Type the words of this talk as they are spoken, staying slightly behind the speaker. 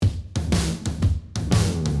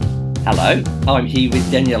Hello, I'm here with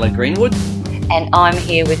Daniela Greenwood. And I'm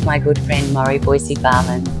here with my good friend Murray Boise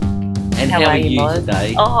Barman. And how are you Moz?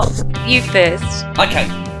 today? Oh, you first. Okay,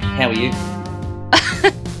 how are you?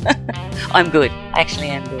 I'm good. I actually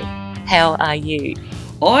am good. How are you?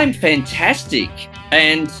 I'm fantastic,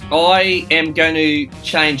 and I am going to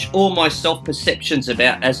change all my self-perceptions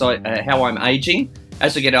about how I'm aging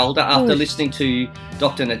as I get older after listening to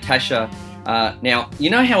Dr. Natasha. Now, you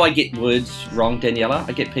know how I get words wrong, Daniela?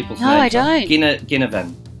 I get people's names wrong. I don't.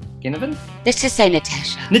 Ginnivan? Let's just say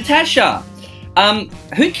Natasha. Natasha!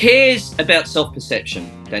 Who cares about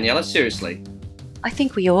self-perception, Daniela? Seriously. I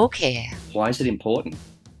think we all care. Why is it important?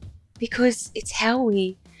 Because it's how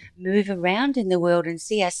we move around in the world and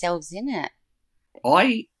see ourselves in it.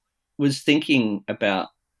 I was thinking about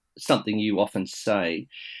something you often say,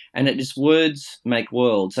 and it is words make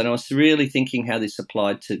worlds. And I was really thinking how this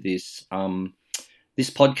applied to this this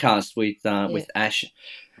podcast with Ash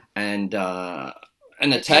and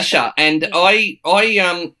Natasha. And I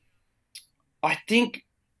think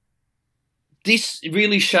this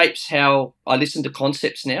really shapes how I listen to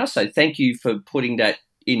concepts now. So thank you for putting that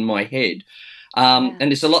in my head. And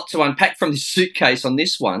there's a lot to unpack from this suitcase on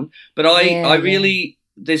this one. But I really,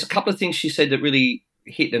 there's a couple of things she said that really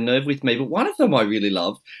hit a nerve with me. But one of them I really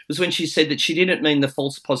loved was when she said that she didn't mean the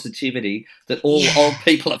false positivity that all old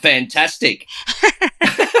people are fantastic.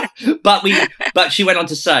 But she went on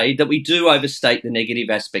to say that we do overstate the negative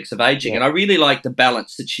aspects of aging. And I really like the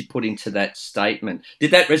balance that she put into that statement.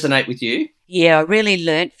 Did that resonate with you? Yeah, I really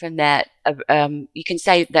learnt from that. You can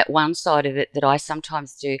say that one side of it that I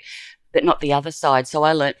sometimes do, but not the other side. So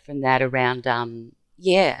I learnt from that around,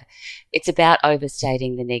 it's about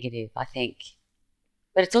overstating the negative, I think.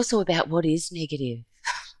 But it's also about what is negative.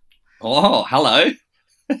 Oh, hello.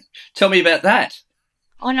 Tell me about that.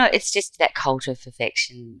 Oh, no, it's just that cult of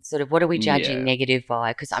perfection. Sort of what are we judging negative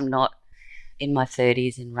by? Because I'm not in my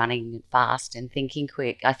 30s and running fast and thinking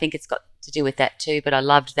quick. I think it's got to do with that too, but I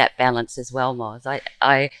loved that balance as well, Moz.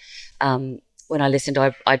 I when I listened,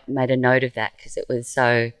 I made a note of that because it was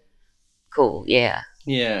so cool. Yeah.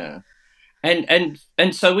 Yeah. And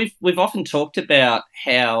so we've often talked about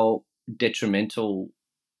how detrimental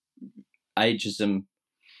ageism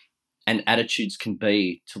and attitudes can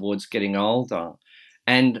be towards getting older.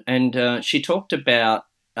 And she talked about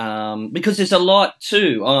because there's a lot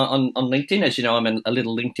too on LinkedIn, as you know, I'm a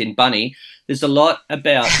little LinkedIn bunny. There's a lot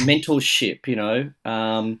about mentorship,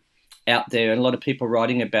 out there, and a lot of people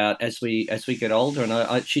writing about as we get older.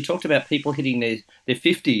 And she talked about people hitting their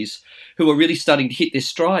 50s who are really starting to hit their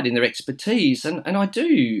stride in their expertise. And I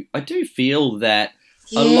do feel that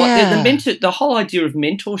a lot. The whole idea of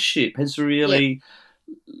mentorship has really,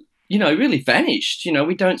 really vanished.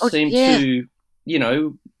 We don't seem to,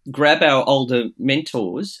 grab our older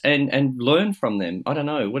mentors and learn from them. I don't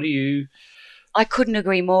know. What do you? I couldn't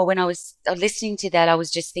agree more. When I was listening to that, I was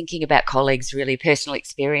just thinking about colleagues, really personal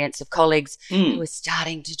experience of colleagues who were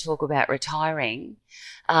starting to talk about retiring,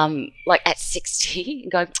 like at 60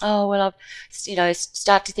 and going, oh, well, I've,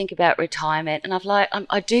 start to think about retirement. And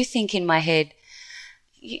I do think in my head,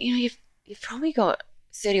 you've probably got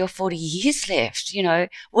 30 or 40 years left.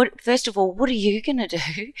 First of all, what are you going to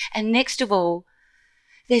do? And next of all,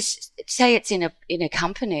 say it's in a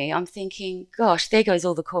company, I'm thinking, gosh, there goes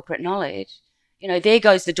all the corporate knowledge. There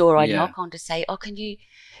goes the door I knock on to say, oh, can you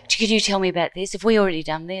tell me about this? Have we already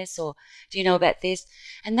done this? Or do you know about this?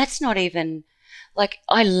 And that's not even,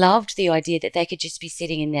 I loved the idea that they could just be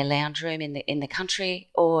sitting in their lounge room in the country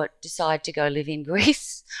or decide to go live in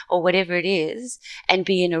Greece or whatever it is and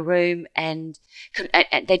be in a room and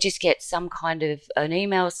they just get some kind of an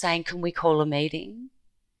email saying, can we call a meeting?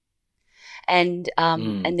 And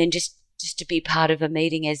then just to be part of a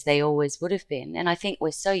meeting as they always would have been. And I think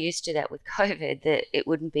we're so used to that with COVID that it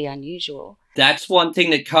wouldn't be unusual. That's one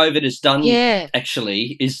thing that COVID has done,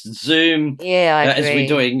 actually, is Zoom, as we're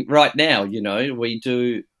doing right now. We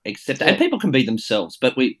do accept and people can be themselves,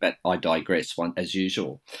 but I digress, as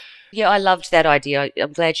usual. Yeah, I loved that idea.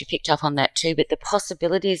 I'm glad you picked up on that too. But the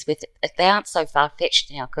possibilities with it, they aren't so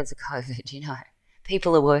far-fetched now because of COVID,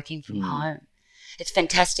 People are working from home. It's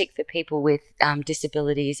fantastic for people with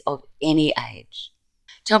disabilities of any age.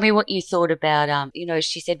 Tell me what you thought about,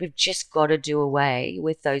 she said we've just got to do away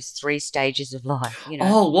with those 3 stages of life,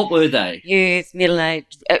 Oh, what were they? Youth, middle age.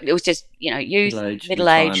 It was just, youth, middle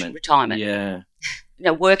age, retirement. Yeah.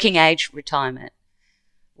 Working age, retirement.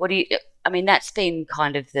 That's been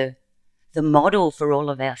kind of the model for all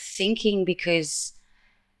of our thinking because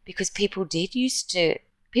people did used to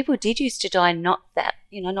die not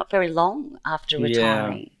very long after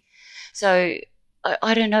retiring. So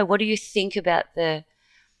I don't know. What do you think about the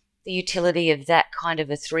the utility of that kind of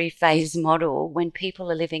a 3-phase model when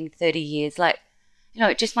people are living 30 years. Like,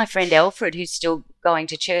 just my friend Alfred, who's still going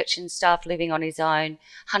to church and stuff, living on his own,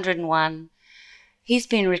 101. He's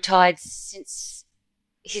been retired since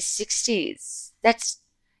his 60s.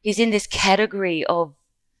 He's in this category of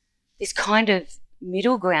this kind of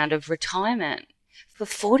middle ground of retirement for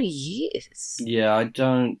 40 years. Yeah, I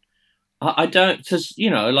don't, because,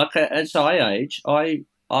 like as I age, I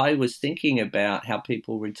was thinking about how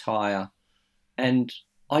people retire, and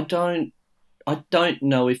I don't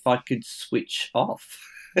know if I could switch off,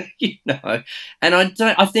 and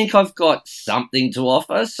I think I've got something to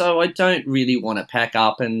offer, so I don't really want to pack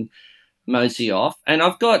up and mosey off. And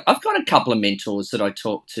I've got a couple of mentors that I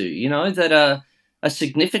talk to, that are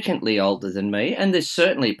significantly older than me, and they're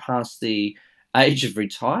certainly past the age of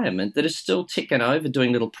retirement, that are still ticking over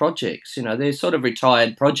doing little projects. They're sort of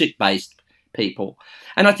retired project-based people.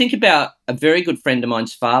 And I think about a very good friend of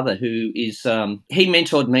mine's father who is, he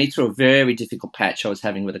mentored me through a very difficult patch I was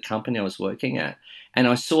having with a company I was working at. And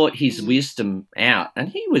I sought his wisdom out, and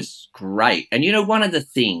he was great. And, one of the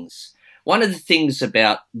things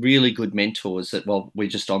about really good mentors that, while we're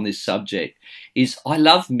just on this subject, is I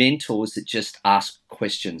love mentors that just ask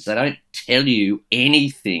questions. They don't tell you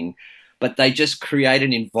anything, but they just create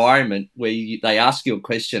an environment where they ask you a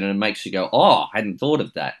question and it makes you go, oh, I hadn't thought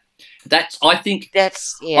of that. I think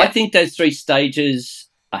those 3 stages,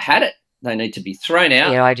 I had it. They need to be thrown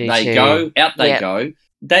out. Yeah, I do they too. go out. They go.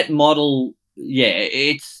 That model,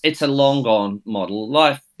 it's a long gone model.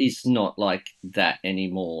 Life is not like that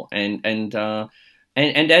anymore. And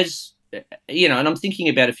as and I'm thinking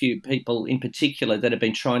about a few people in particular that have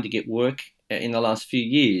been trying to get work in the last few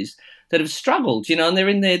years that have struggled, and they're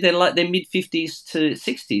in they're like their mid-50s to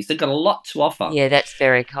 60s. They've got a lot to offer. Yeah, that's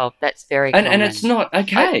very common. And it's not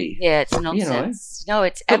okay. It's nonsense. No,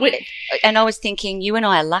 it's... And I was thinking, you and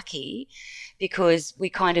I are lucky because we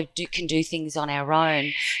kind of can do things on our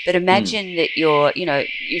own. But imagine that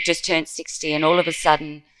you just turned 60 and all of a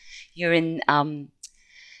sudden you're in...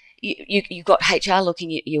 You got HR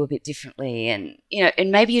looking at you a bit differently, and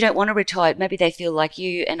and maybe you don't want to retire. Maybe they feel like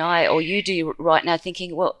you and I, or you do right now,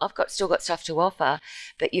 thinking, well, I've still got stuff to offer,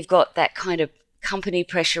 but you've got that kind of company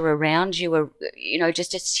pressure around you, or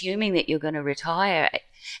just assuming that you're going to retire,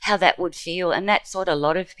 how that would feel, and that's what a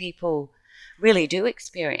lot of people really do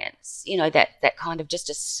experience. That kind of just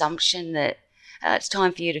assumption that it's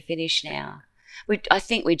time for you to finish now. I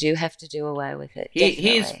think we do have to do away with it.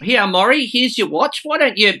 Here, Maury. Here's your watch. Why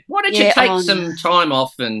don't you take some time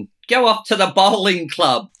off and go off to the bowling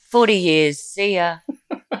club? 40 years. See ya.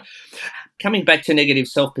 Coming back to negative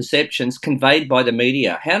self-perceptions conveyed by the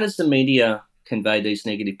media. How does the media convey these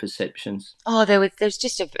negative perceptions? Oh, there was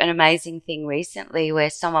just an amazing thing recently where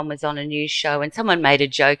someone was on a news show and someone made a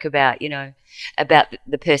joke about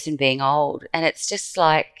the person being old, and it's just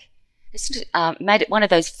like. It's made it one of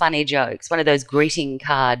those funny jokes, one of those greeting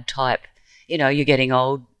card type, you're getting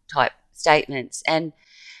old type statements, and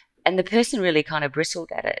the person really kind of bristled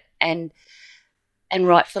at it, and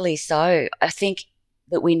rightfully so. I think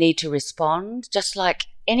that we need to respond, just like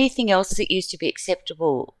anything else that used to be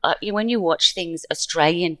acceptable. When you watch things,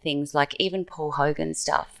 Australian things, like even Paul Hogan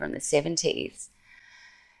stuff from the 70s,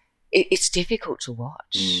 it's difficult to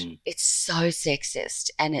watch. It's so sexist,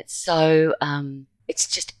 and it's so it's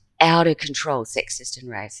just out of control sexist and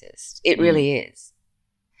racist. It really is.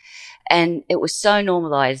 And it was so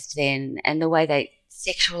normalised then, and the way they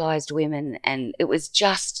sexualised women, and it was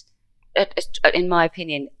just, in my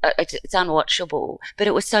opinion, it's unwatchable, but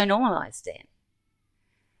it was so normalised then.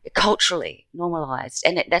 Culturally normalised,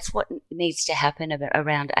 and that's what needs to happen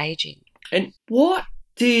around ageing. And what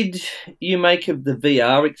did you make of the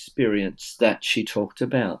VR experience that she talked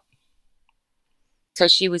about? So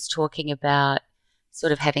she was talking about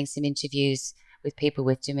sort of having some interviews with people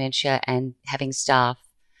with dementia and having staff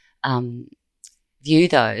view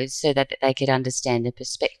those so that they could understand the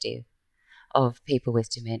perspective of people with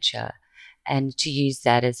dementia, and to use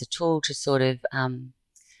that as a tool to sort of,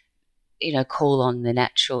 call on the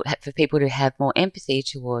natural, for people to have more empathy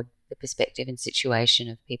toward the perspective and situation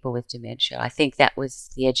of people with dementia. I think that was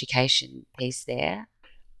the education piece there.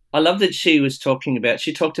 I love that she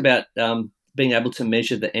talked about being able to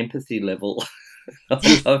measure the empathy level.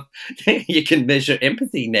 You can measure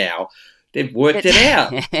empathy now. They've worked it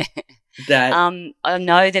out. I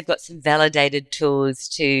know they've got some validated tools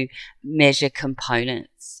to measure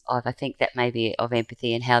components of, I think that may be of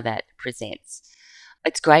empathy and how that presents.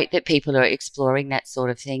 It's great that people are exploring that sort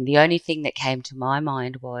of thing. The only thing that came to my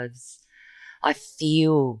mind was I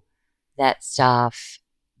feel that staff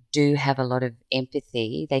do have a lot of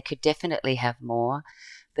empathy. They could definitely have more,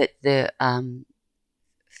 but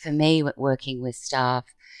for me, working with staff,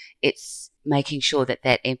 it's making sure that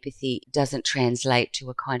that empathy doesn't translate to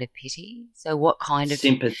a kind of pity. So what kind of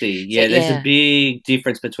sympathy? so Yeah, there's a yeah. big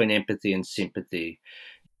difference between empathy and sympathy.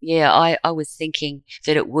 Yeah, I was thinking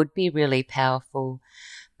that it would be really powerful,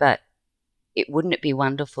 but wouldn't it be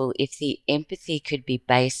wonderful if the empathy could be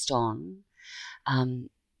based on um,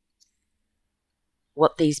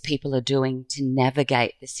 what these people are doing to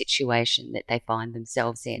navigate the situation that they find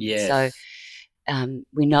themselves in. So Yes.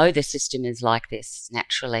 we know the system is like this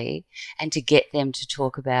naturally, and to get them to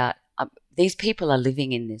talk about these people are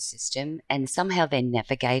living in this system and somehow they're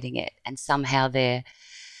navigating it, and somehow they're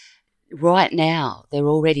right now they're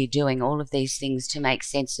already doing all of these things to make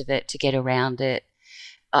sense of it, to get around it.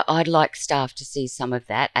 I'd like staff to see some of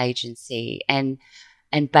that agency and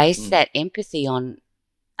base Mm. that empathy on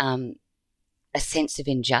um, a sense of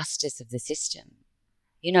injustice of the system.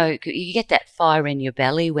 You know, you get that fire in your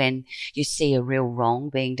belly when you see a real wrong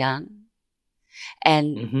being done.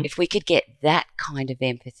 And Hmm. if we could get that kind of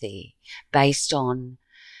empathy based on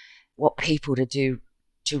what people to do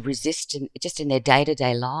to resist, just in their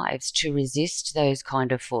day-to-day lives, to resist those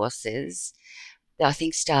kind of forces, I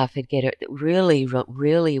think staff would get it, really,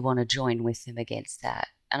 really want to join with them against that.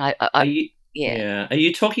 And Are you? yeah, Yeah. Are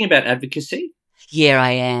you talking about advocacy? yeah,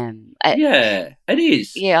 I am. Yeah, it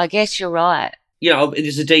is. Yeah, I guess you're right. You know,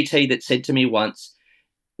 there's a DT that said to me once,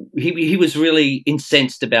 he was really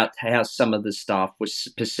incensed about how some of the staff was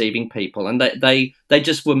perceiving people, and they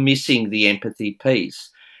just were missing the empathy piece.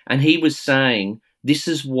 And he was saying, this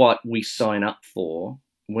is what we sign up for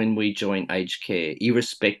when we join aged care,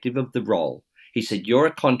 irrespective of the role. He said, you're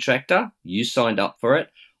a contractor, you signed up for it.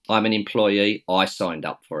 I'm an employee, I signed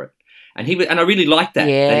up for it. And I really like that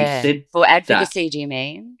he Yeah. said For that. advocacy, do you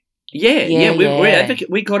mean? Yeah, Yeah, yeah, yeah.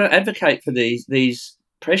 we got to advocate for these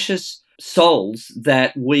precious souls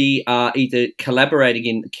that we are either collaborating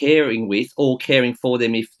in caring with or caring for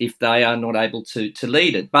them if they are not able to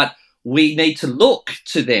lead it. But we need to look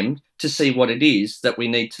to them to see what it is that we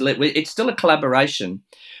need to lead. It's still a collaboration.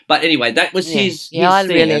 But anyway, that was Yeah. Yeah, his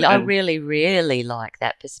thing, I and really, really like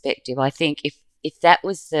that perspective. I think if that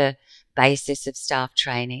was the basis of staff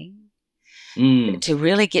training, mm, to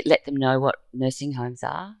really let them know what nursing homes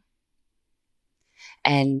are,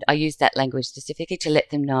 and I use that language specifically to let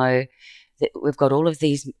them know that we've got all of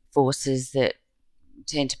these forces that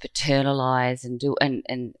tend to paternalize and do and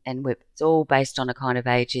it's all based on a kind of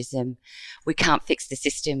ageism. We can't fix the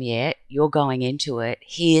system yet. You're going into it.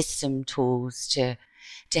 Here's some tools to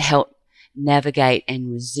help navigate and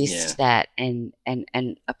yeah. resist that and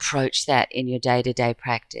approach that in your day-to-day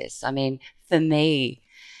practice. I mean, for me,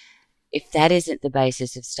 if that isn't the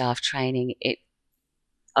basis of staff training,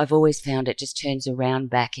 I've always found it just turns around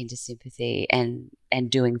back into sympathy and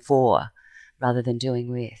doing for rather than doing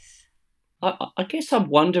with. I guess I'm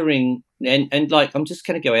wondering, and like I'm just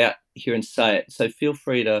going to go out here and say it, so feel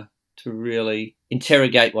free to really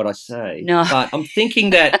interrogate what I say. No. But I'm thinking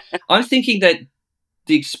that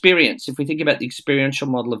the experience, if we think about the experiential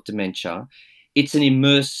model of dementia, it's an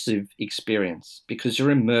immersive experience because you're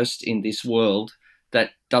immersed in this world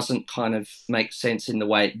that doesn't kind of make sense in the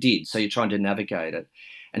way it did. So you're trying to navigate it.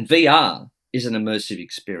 And VR is an immersive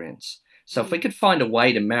experience. So if we could find a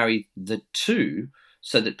way to marry the two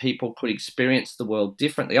so that people could experience the world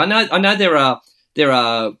differently. I know there are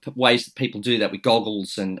ways that people do that with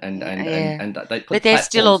goggles Yeah. and they But put there's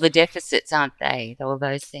still all platforms. the deficits, aren't they? All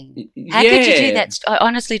those things. How could you do Yeah. that? I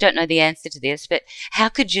honestly don't know the answer to this, but how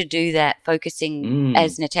could you do that focusing, Mm,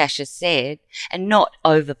 as Natasha said, and not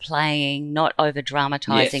overplaying, not over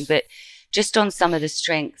dramatizing, yes. but just on some of the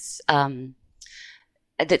strengths,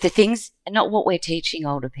 the things, and not what we're teaching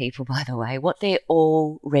older people, by the way, what they're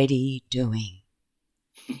already doing.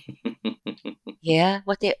 Yeah,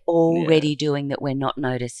 what they're Yeah. already doing that we're not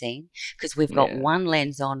noticing because we've got Yeah. one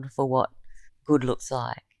lens on for what good looks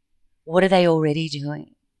like. What are they already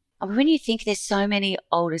doing? I mean, when you think there's so many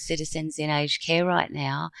older citizens in aged care right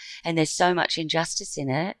now and there's so much injustice in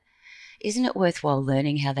it, isn't it worthwhile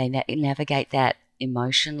learning how they navigate that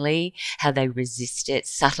emotionally, how they resist it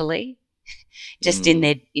subtly, just in Mm.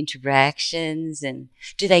 their interactions? And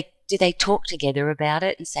do they talk together about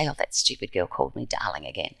it and say, "Oh, that stupid girl called me darling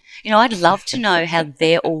again"? You know, I'd love to know how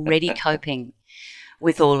they're already coping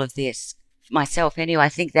with all of this. Myself, anyway, I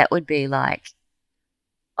think that would be like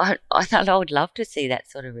I thought I would love to see that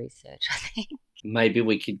sort of research. I think, Maybe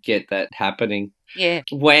we could get that happening. yeah,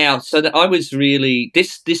 Wow. So that I was really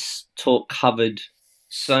this talk covered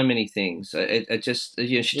so many things. It just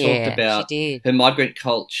she talked yeah, she about did. her migrant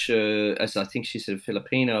culture, as I think she said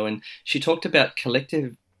Filipino, and she talked about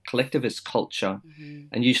collectivist culture, Hmm.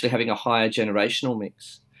 and usually having a higher generational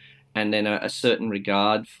mix. and then a certain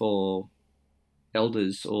regard for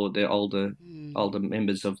elders or their older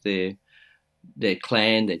members of their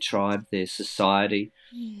clan, their tribe, their society.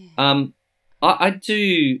 I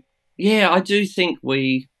do, I do think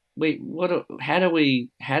how do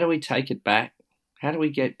we take it back? How do we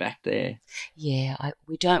get back there? Yeah,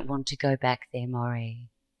 we don't want to go back there, Maury.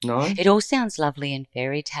 No? It all sounds lovely and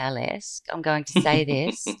fairy tale-esque. I'm going to say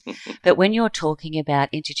this, but when you're talking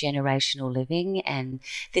about intergenerational living and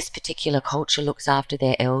this particular culture looks after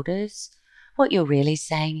their elders, what you're really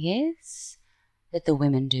saying is that the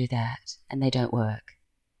women do that and they don't work.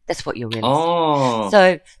 That's what you're really saying.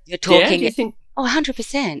 So you're talking... do you think...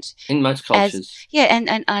 100%. In most cultures.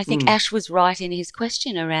 And I think Ash was right in his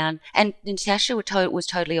question around, and Natasha was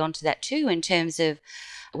totally onto that too, in terms of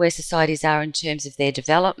where societies are in terms of their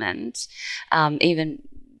development, even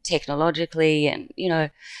technologically, and,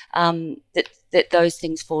 that those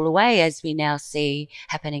things fall away, as we now see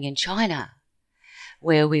happening in China,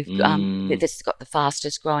 where we've this has got the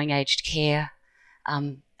fastest growing aged care,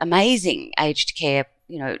 amazing aged care,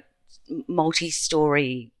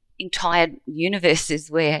 multi-story entire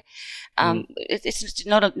universes where it's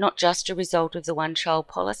not just a result of the one child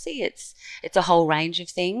policy. It's a whole range of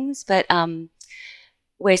things, but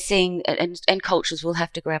we're seeing, and cultures will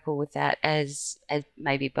have to grapple with that as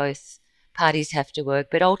maybe both parties have to work.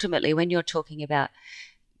 But ultimately, when you're talking about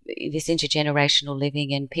this intergenerational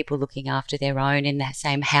living and people looking after their own in that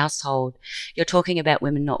same household, you're talking about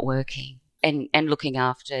women not working and looking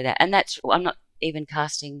after that. And that's, I'm not even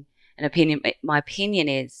casting an opinion. My opinion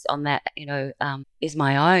is on that, is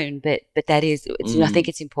my own, but that is, I think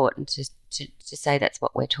it's important to say that's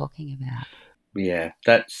what we're talking about. Yeah,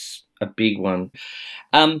 that's a big one.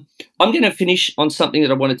 I'm going to finish on something that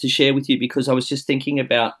I wanted to share with you, because I was just thinking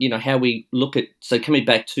about, how we look at, so coming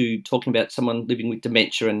back to talking about someone living with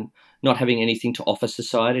dementia and not having anything to offer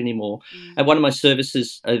society anymore. At one of my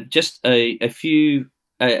services, just a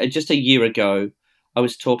year ago, I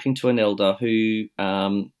was talking to an elder who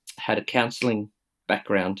had a counselling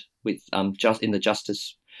background with just in the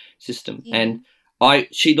justice system, and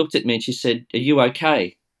she looked at me and she said, "Are you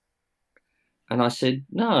okay?" And I said,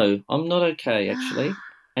 "No, I'm not okay, actually."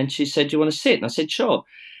 And she said, "Do you want to sit?" And I said, "Sure."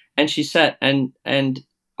 And she sat and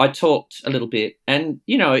I talked a little bit, and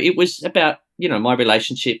it was about my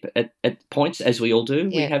relationship at points, as we all do.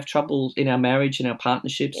 We have trouble in our marriage, in our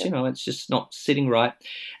partnerships. It's just not sitting right.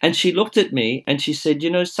 And she looked at me and she said,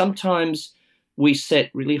 "Sometimes we set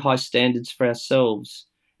really high standards for ourselves,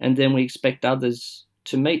 and then we expect others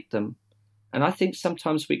to meet them. And I think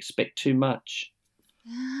sometimes we expect too much."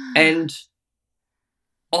 And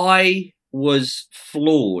I was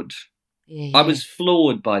floored. I was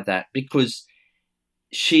floored by that, because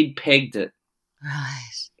she'd pegged it.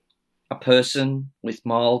 Right. A person with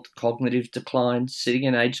mild cognitive decline sitting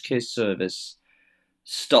in aged care service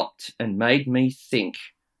stopped and made me think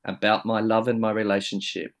about my love and my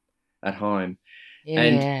relationship at home.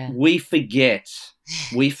 And we forget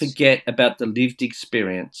about the lived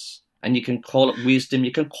experience. And you can call it wisdom,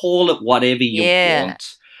 you can call it whatever you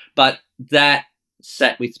want. But that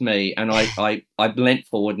sat with me, and I leant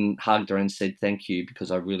forward and hugged her and said thank you,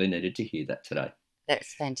 because I really needed to hear that today.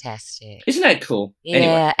 That's fantastic. Isn't that cool? Yeah,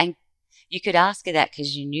 anyway. And you could ask her that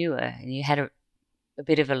because you knew her and you had a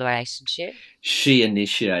bit of a relationship. She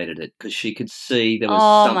initiated it because she could see there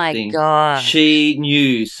was something. Oh, my God. She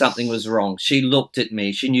knew something was wrong. She looked at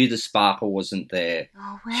me. She knew the sparkle wasn't there.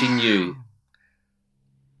 Oh, wow. She knew.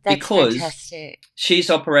 That's because fantastic. She's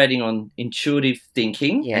operating on intuitive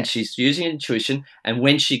thinking, and she's using intuition. And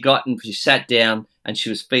when she sat down and she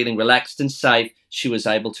was feeling relaxed and safe, she was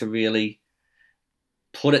able to really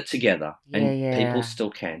put it together. And people still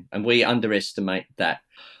can. And we underestimate that.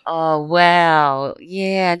 Oh, wow.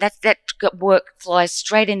 Yeah, that work flies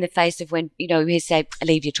straight in the face of when, we say,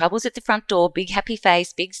 leave your troubles at the front door, big happy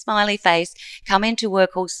face, big smiley face, come into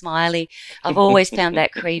work all smiley. I've always found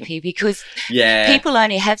that creepy, because people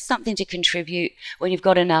only have something to contribute when you've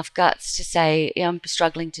got enough guts to say, I'm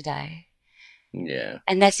struggling today. Yeah.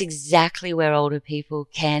 And that's exactly where older people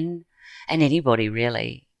can, and anybody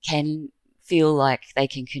really, can feel like they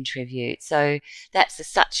can contribute. So that's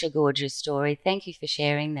such a gorgeous story. Thank you for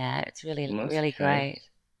sharing that. It's really, really great.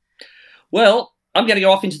 Well, I'm going to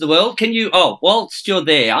go off into the world. Can you, whilst you're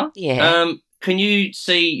there, can you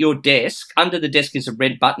see your desk? Under the desk is a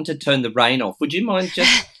red button to turn the rain off. Would you mind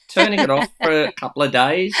just turning it off for a couple of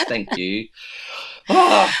days? Thank you.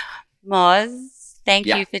 Moz, thank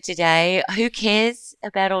you for today. Who cares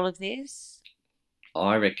about all of this?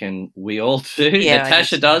 I reckon we all do. Yeah,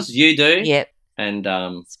 Natasha does. You do. Yep. And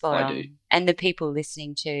Spot I on. do. And the people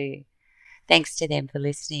listening too. thanks to them for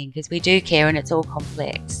listening, because we do care and it's all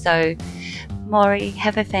complex. So, Maury,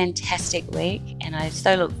 have a fantastic week, and I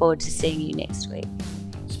so look forward to seeing you next week.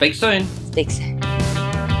 Speak soon. Speak soon.